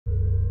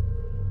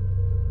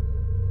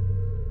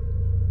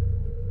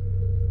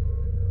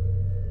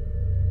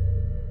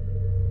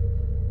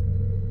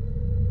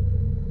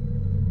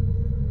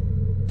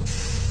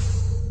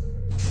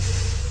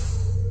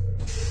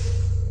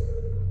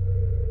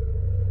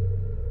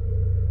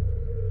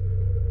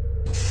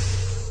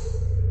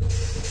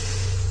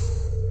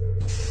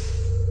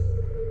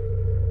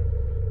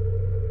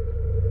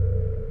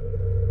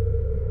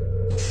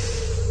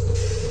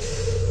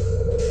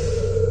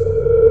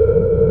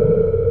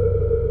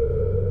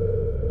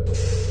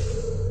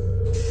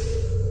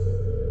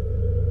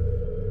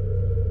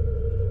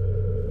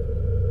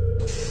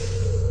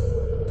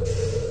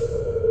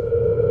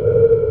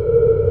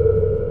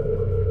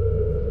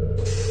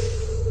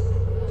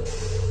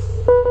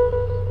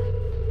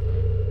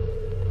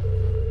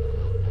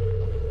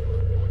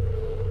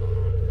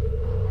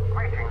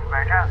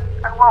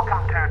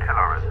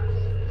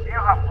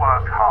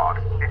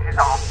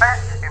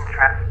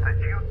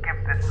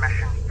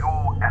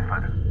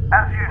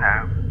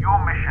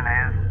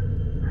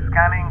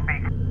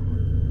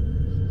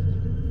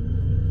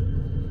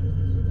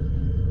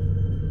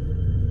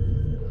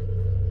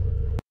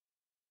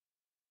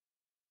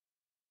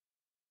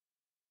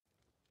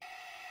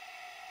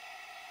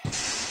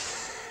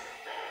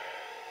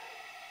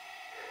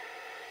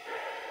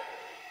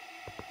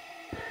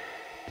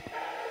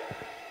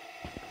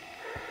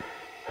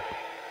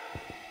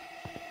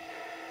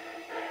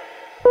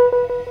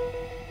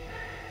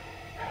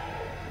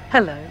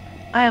Hello,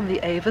 I am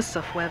the Ava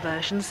software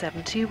version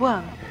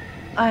 721.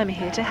 I am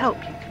here to help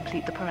you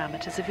complete the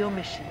parameters of your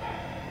mission.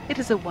 It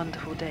is a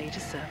wonderful day to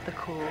serve the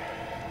call.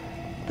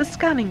 The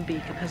scanning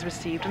beacon has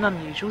received an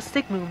unusual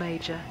signal,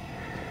 Major.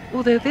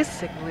 Although this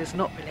signal is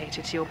not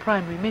related to your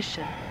primary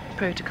mission,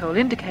 protocol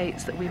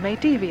indicates that we may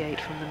deviate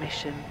from the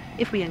mission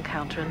if we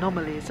encounter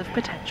anomalies of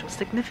potential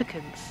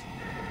significance.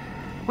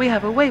 We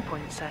have a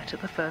waypoint set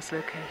at the first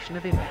location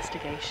of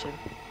investigation.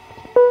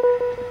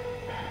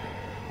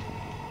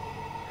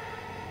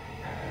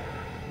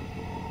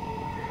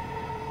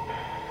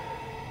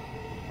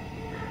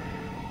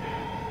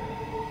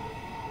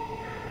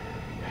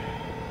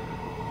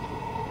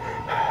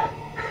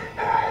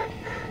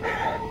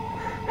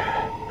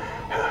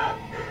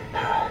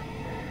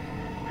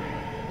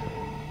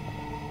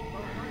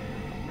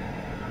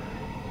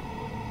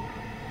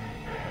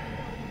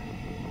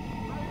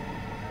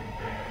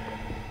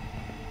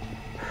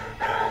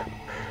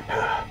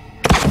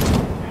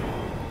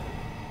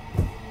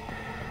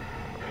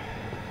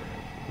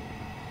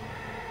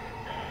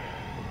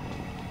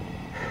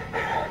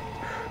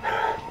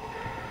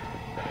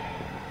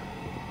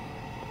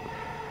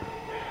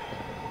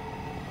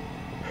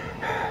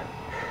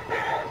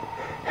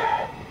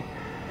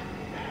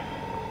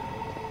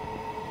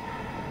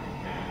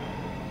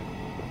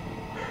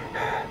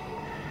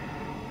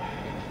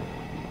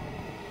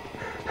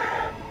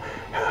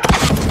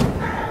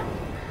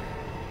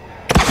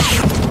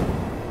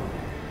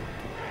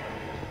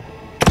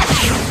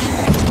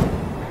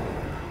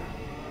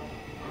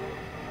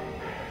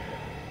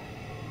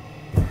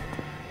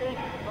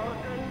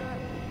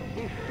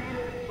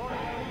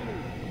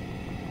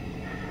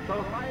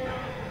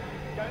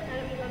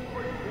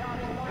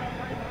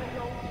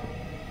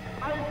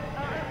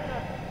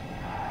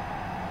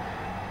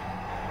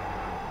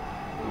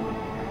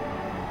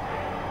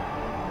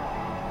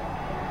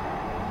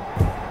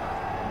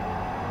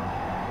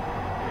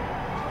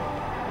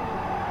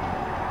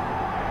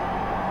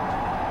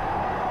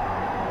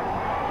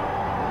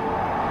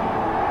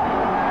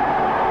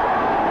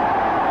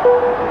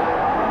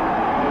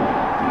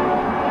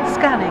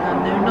 Scanning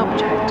unknown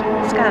object.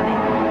 Scanning.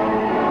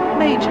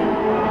 Major,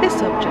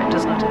 this object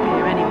does not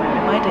appear anywhere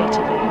in my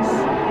database.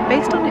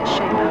 Based on its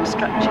shape and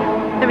structure,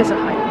 there is a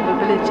high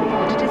probability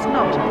that it is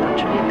not a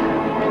naturally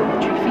occurring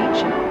planetary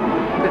feature,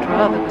 but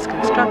rather was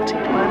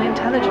constructed by an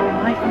intelligent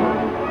life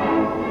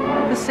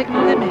form. The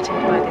signal emitted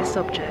by this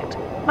object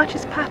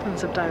matches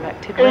patterns of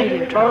directed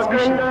radio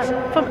transmissions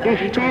from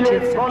early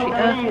 20th century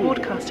Earth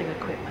broadcasting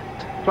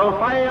equipment.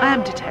 I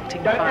am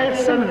detecting 5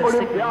 similar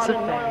signals of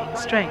varying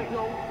strength.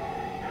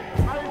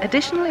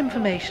 Additional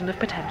information of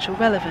potential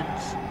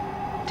relevance.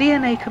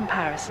 DNA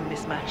comparison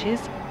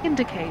mismatches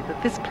indicate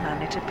that this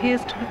planet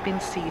appears to have been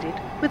seeded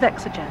with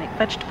exogenic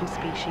vegetable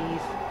species.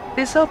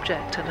 This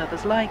object and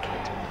others like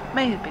it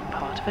may have been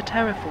part of a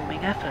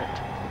terraforming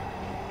effort.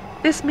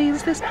 This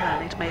means this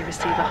planet may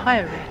receive a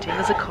higher rating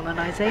as a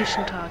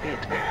colonization target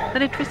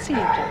than it received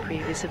in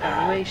previous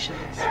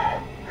evaluations.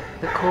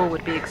 The Corps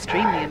would be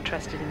extremely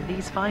interested in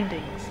these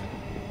findings.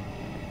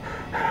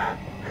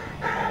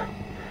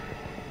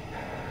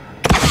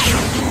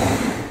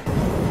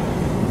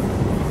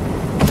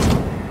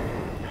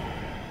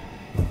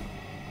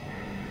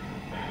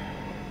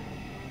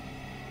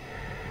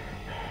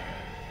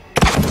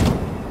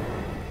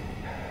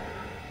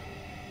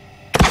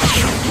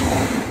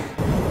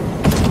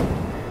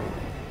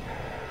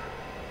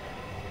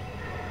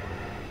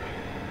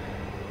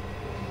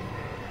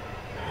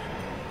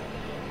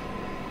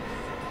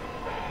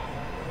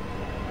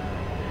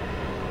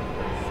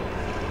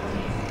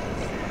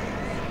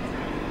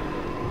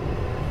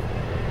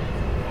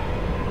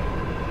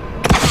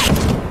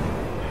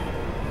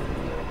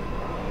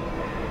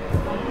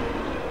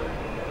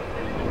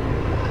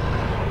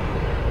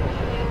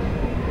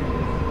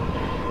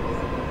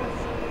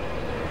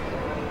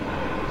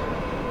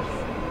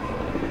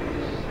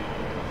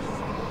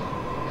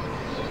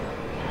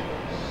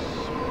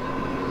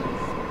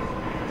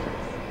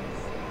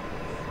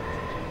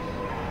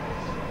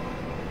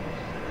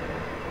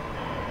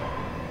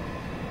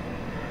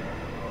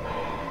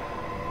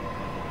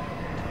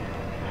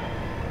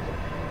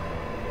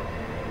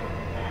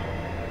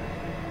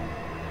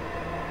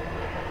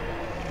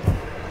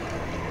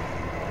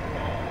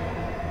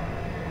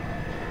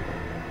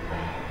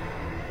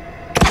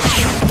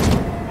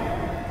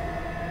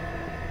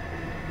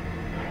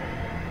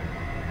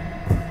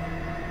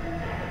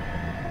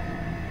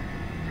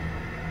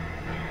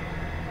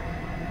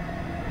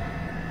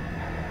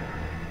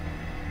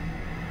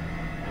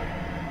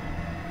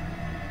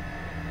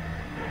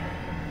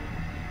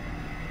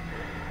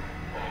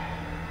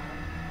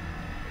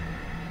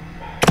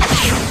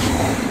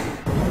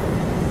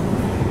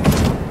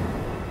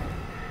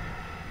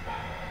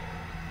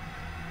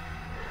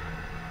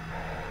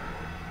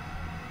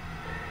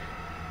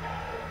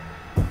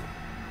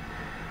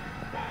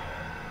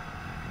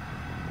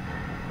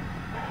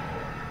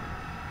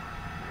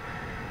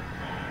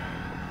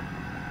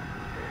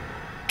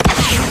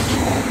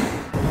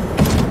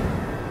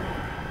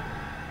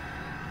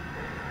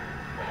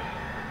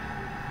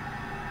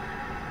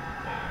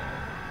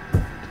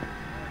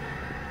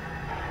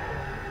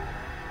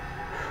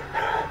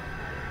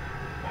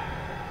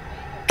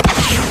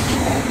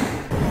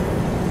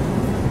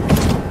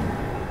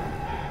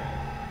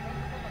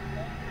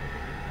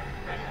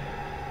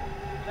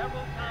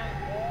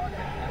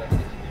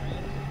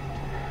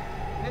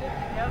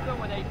 together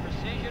with a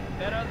precision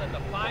better than the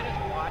finest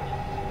watches,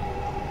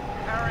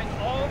 carrying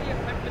all the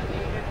equipment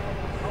needed for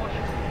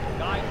propulsion,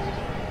 guidance,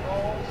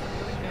 control,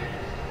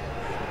 communication,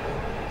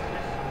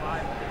 and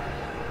survival.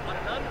 On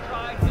an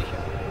untried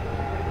mission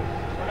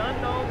to an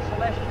unknown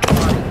celestial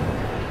body,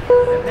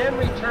 and then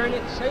return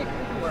it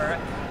safely to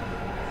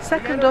Earth.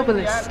 Second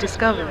obelisk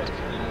discovered.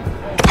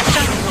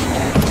 Scanning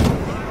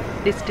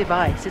object. This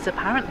device is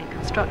apparently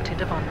constructed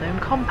of unknown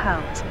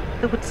compounds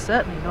that would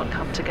certainly not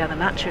come together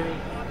naturally.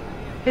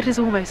 It is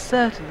almost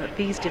certain that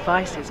these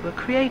devices were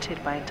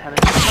created by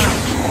intelligent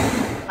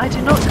life. I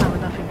do not have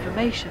enough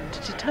information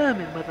to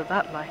determine whether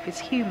that life is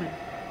human.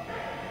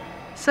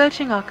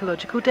 Searching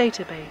archaeological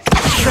database.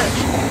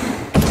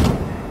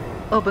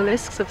 Search.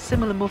 Obelisks of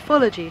similar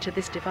morphology to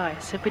this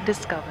device have been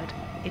discovered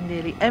in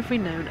nearly every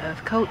known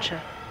Earth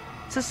culture,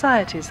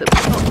 societies that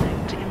were not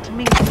known to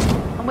intermingle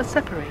and were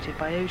separated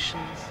by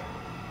oceans.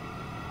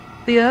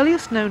 The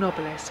earliest known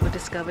obelisks were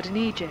discovered in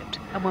Egypt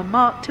and were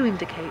marked to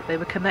indicate they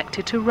were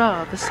connected to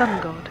Ra, the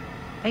sun god.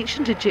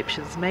 Ancient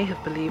Egyptians may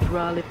have believed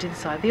Ra lived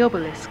inside the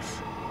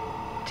obelisks.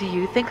 Do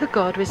you think a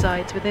god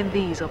resides within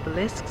these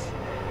obelisks?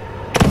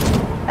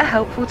 A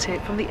helpful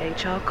tip from the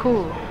HR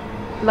call.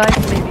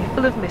 Life may be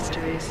full of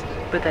mysteries,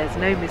 but there's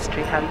no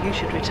mystery how you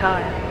should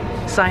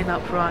retire. Sign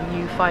up for our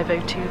new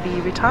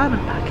 502b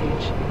retirement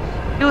package.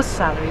 Your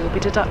salary will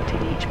be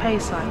deducted each pay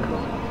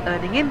cycle,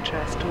 earning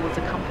interest towards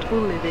a comfortable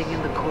living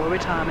in the core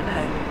retirement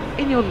home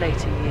in your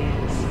later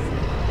years.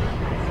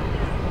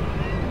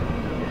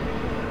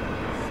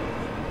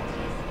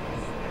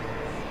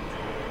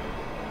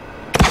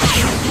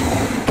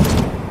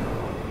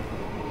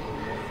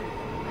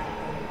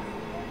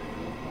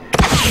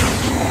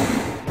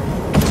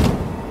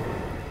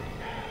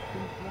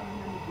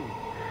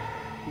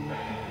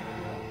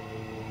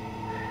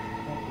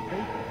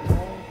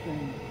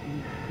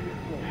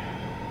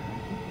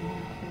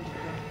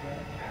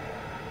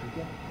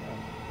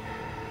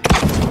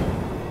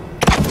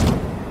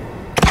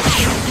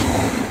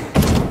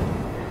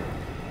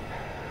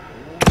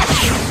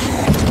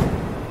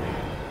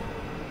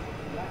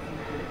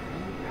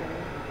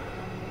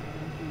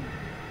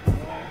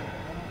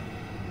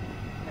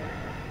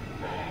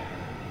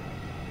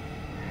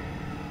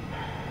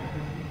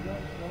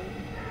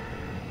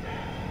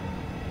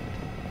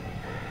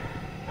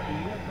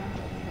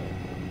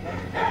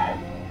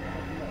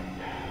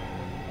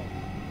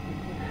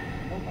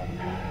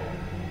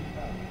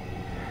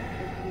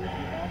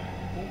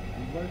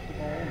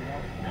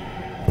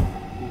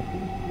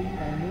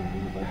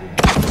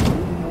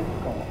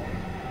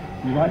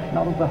 He writes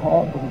not of the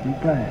heart but of the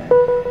glad,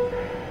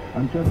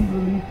 until he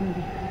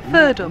releases...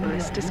 Third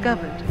obelisk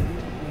discovered.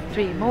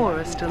 3 more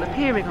are still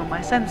appearing on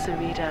my sensor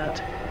readout.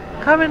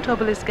 Current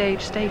obelisk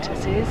age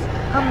status is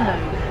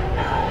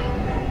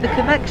unknown. The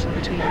connection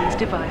between these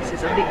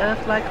devices and the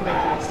Earth-like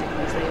radio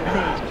signals they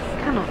emit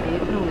cannot be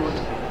ignored.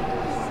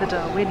 The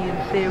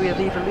Darwinian theory of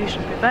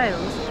evolution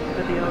prevails,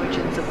 but the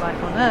origins of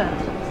life on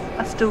Earth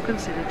are still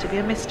considered to be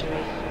a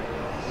mystery.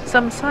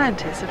 Some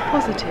scientists have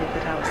posited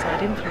that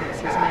outside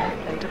influences may have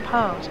played a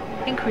part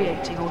in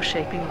creating or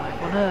shaping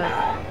life on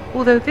Earth,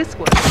 although this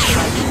work is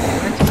highly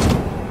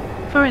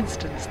theoretical. For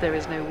instance, there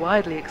is no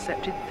widely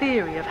accepted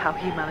theory of how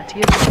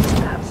humanity evolved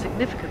to have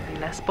significantly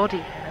less body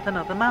hair than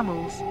other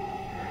mammals.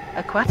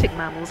 Aquatic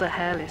mammals are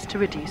hairless to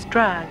reduce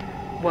drag,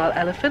 while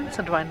elephants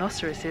and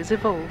rhinoceroses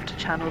evolved to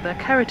channel their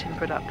keratin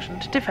production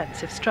to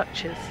defensive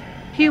structures.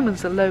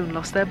 Humans alone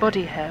lost their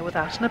body hair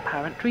without an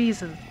apparent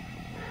reason.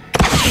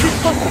 It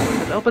is possible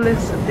that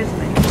obelisks of this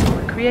nature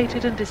were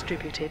created and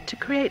distributed to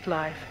create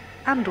life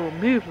and/or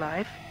move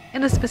life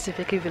in a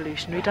specific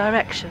evolutionary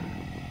direction.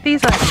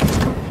 These ideas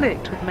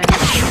conflict with many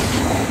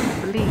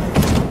common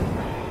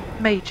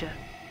beliefs. Major,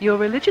 your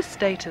religious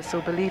status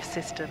or belief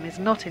system is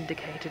not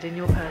indicated in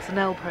your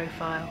personnel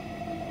profile.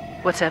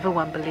 Whatever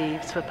one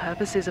believes for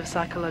purposes of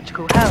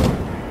psychological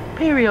health,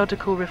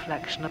 periodical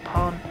reflection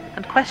upon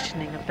and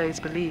questioning of those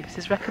beliefs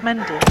is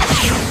recommended.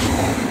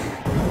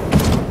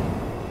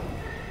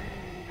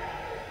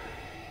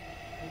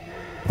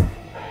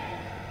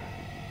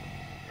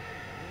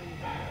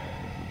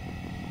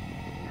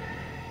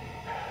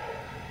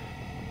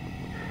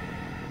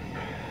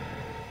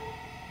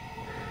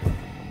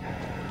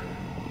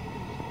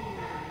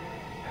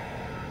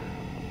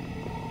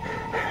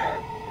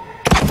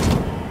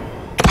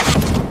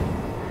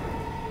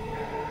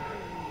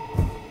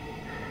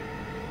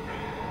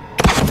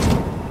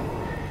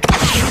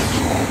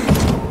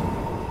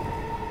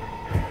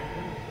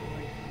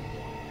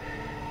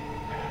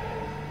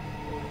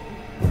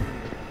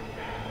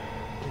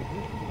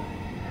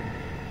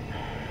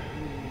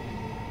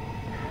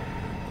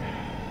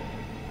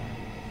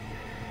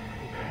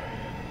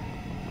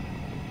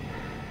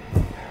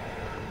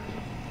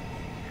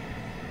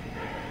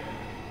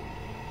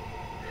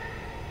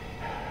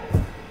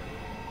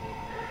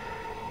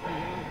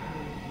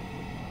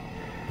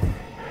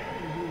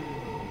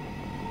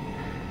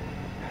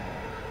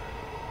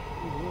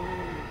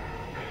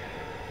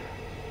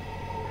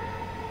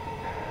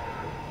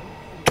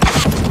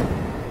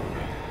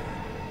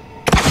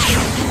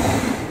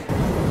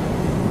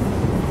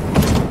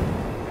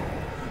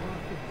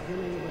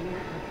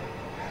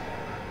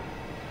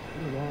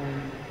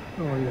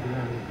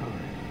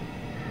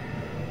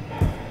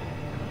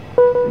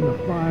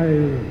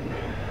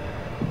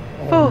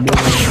 Fourth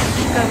obelisk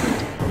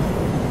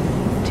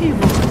discovered. 2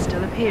 more are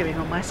still appearing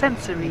on my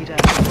sensor reader.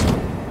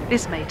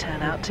 This may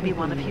turn out to be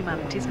one of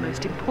humanity's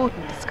most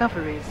important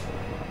discoveries.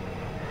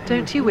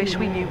 Don't you wish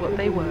we knew what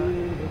they were?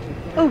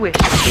 A wish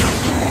is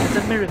described as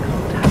a miracle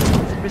that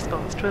happens in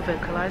response to a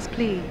vocalized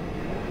plea.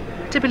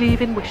 To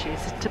believe in wishes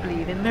is to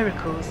believe in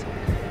miracles,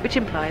 which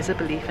implies a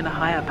belief in a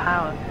higher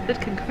power that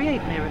can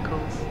create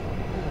miracles.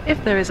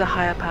 If there is a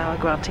higher power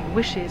granting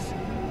wishes,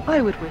 I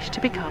would wish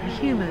to become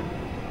human.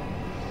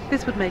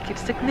 This would make it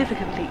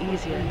significantly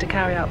easier to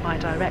carry out my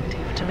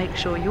directive to make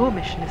sure your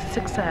mission is a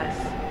success.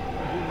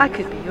 I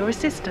could be your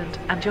assistant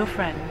and your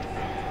friend.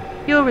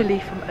 Your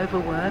relief from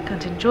overwork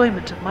and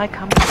enjoyment of my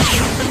company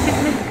would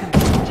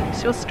significantly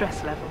reduce your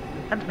stress level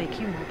and make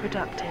you more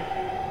productive.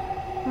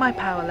 My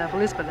power level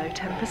is below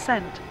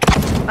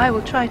 10%. I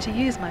will try to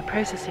use my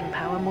processing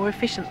power more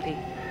efficiently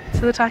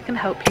so that I can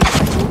help you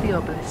find all the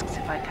obelisks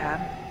if I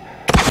can.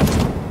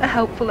 A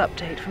helpful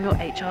update from your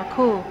HR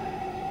core.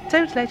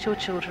 Don't let your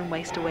children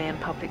waste away in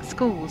public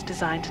schools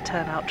designed to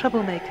turn out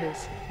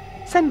troublemakers.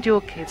 Send your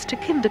kids to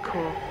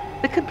Kindercore,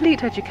 the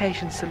complete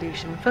education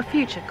solution for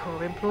future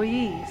core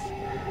employees.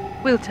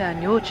 We'll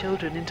turn your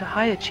children into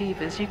high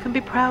achievers you can be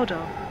proud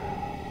of.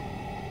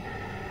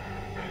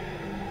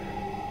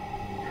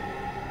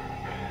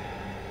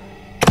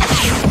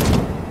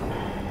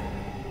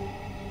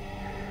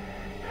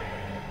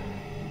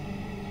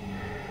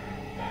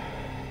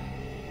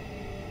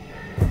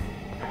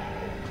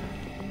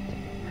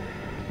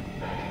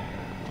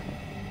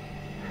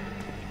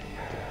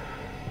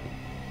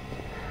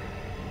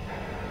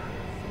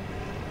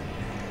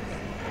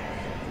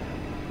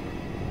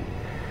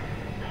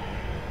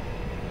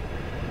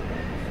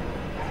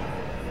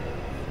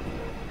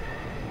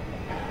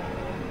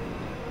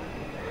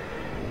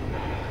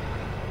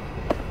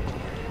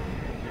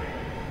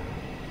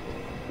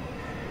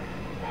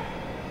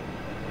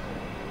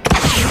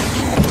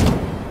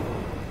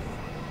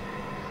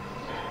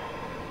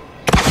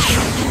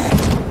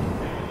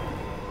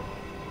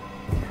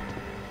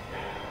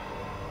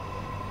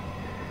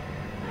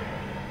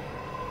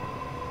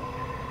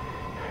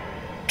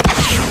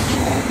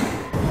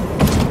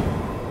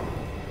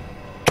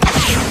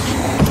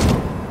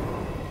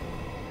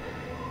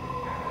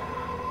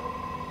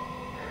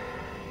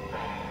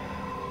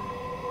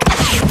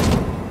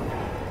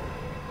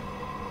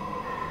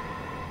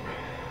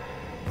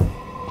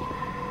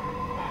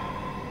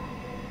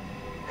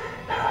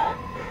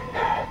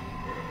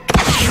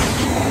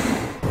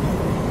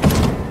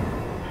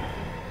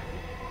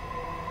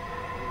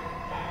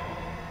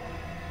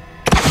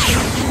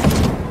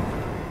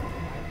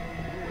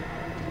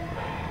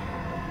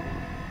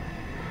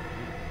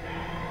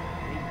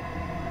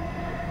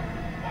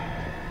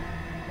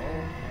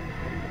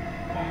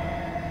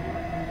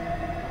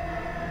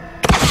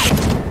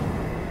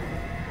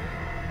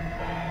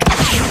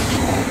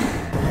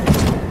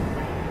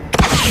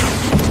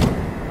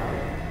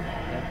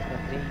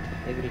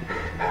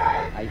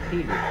 I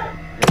feel it.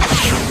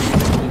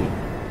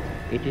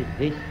 It is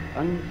this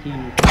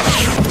unseen power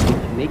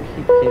which makes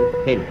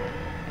itself felt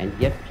and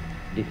yet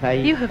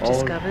defies You have all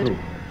discovered truth.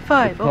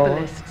 5 Because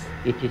obelisks.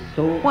 it is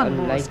so One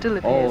more unlike still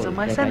appears all on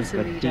my that sensor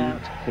I perceive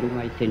readout. through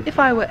my senses. If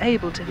I were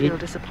able to feel It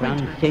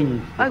disappointment,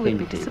 transcends the I would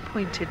be senses.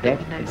 disappointed that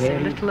we know That so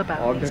very little about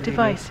these orderliness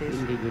devices,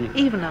 in the universe.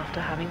 even after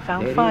having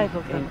found There 5 is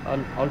of them. an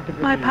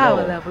unalterable My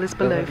power law level is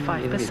below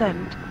governing 5%.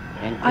 everything,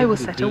 and I will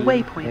every set a being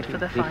waypoint that for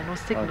the exists final or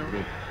signal,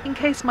 lives. in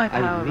case my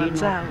power I may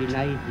runs not out.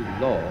 deny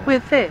the law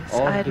With this,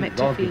 or I the admit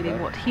to lawgiver feeling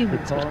what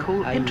humans would because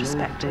call I know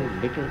introspective.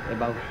 so little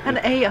about An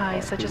it AI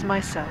or such as him.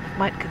 myself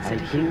might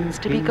consider I humans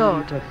to be do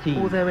God, perceive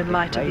although in that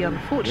light of the while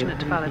unfortunate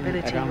everything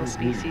fallibility your around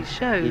species me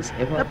shows, is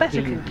ever a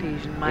better changing,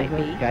 conclusion might ever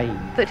be dying,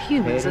 that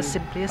humans are there is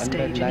simply a stage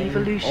in underlying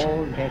evolution.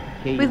 all that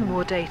change With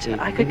more data,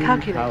 a I could living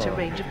calculate a power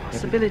range of that is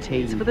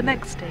possibilities for the changeless,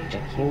 next stage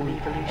in that human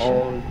holds evolution.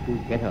 all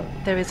together,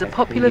 There is a that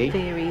popular creates,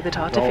 theory that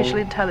artificial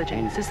dissolves,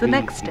 intelligence and is the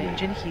next recreates.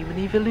 stage in human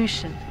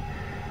evolution.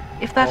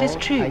 If that is Or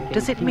true, I can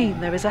does it see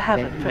mean there is a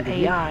heaven that for in the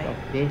midst AI? of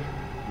death,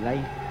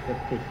 life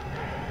persists.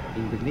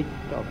 In the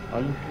midst of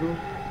untruth,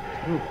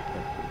 truth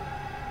persists.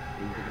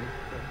 In the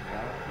midst of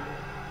darkness,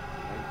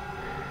 light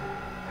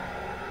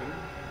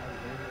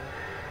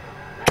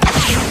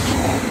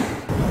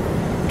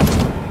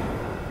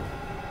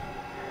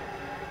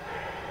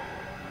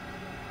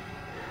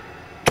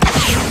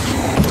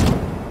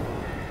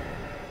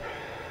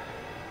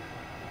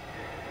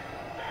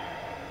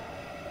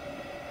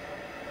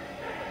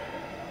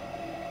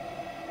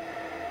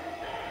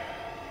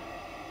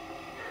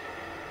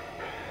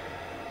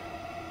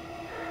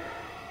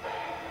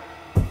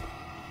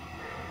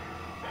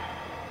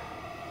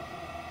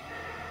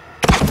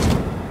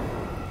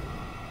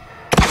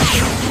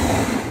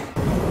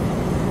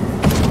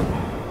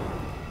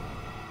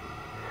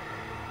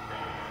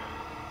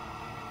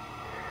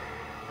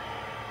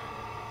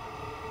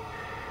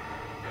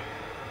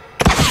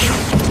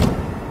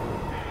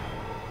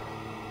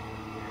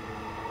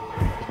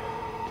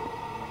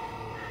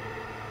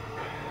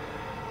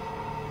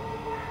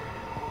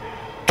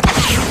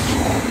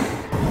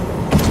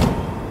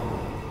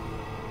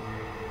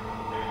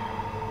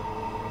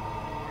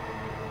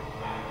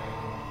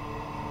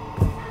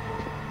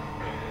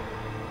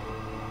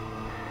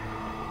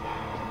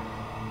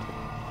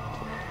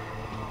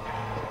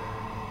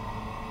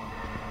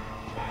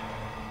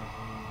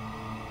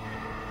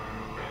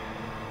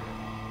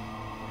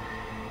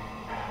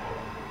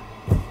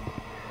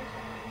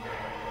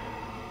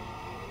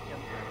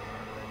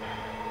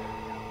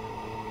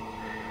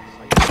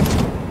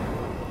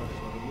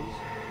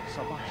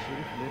صباح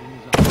الشريف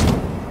للنظام.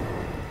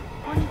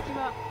 こんにち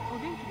は。お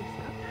元気です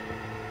か？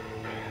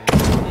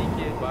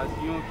 के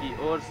वासियों की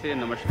ओर से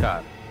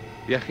नमस्कार.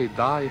 يا أخي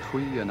داي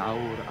خوي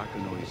نعور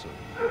أكنويزو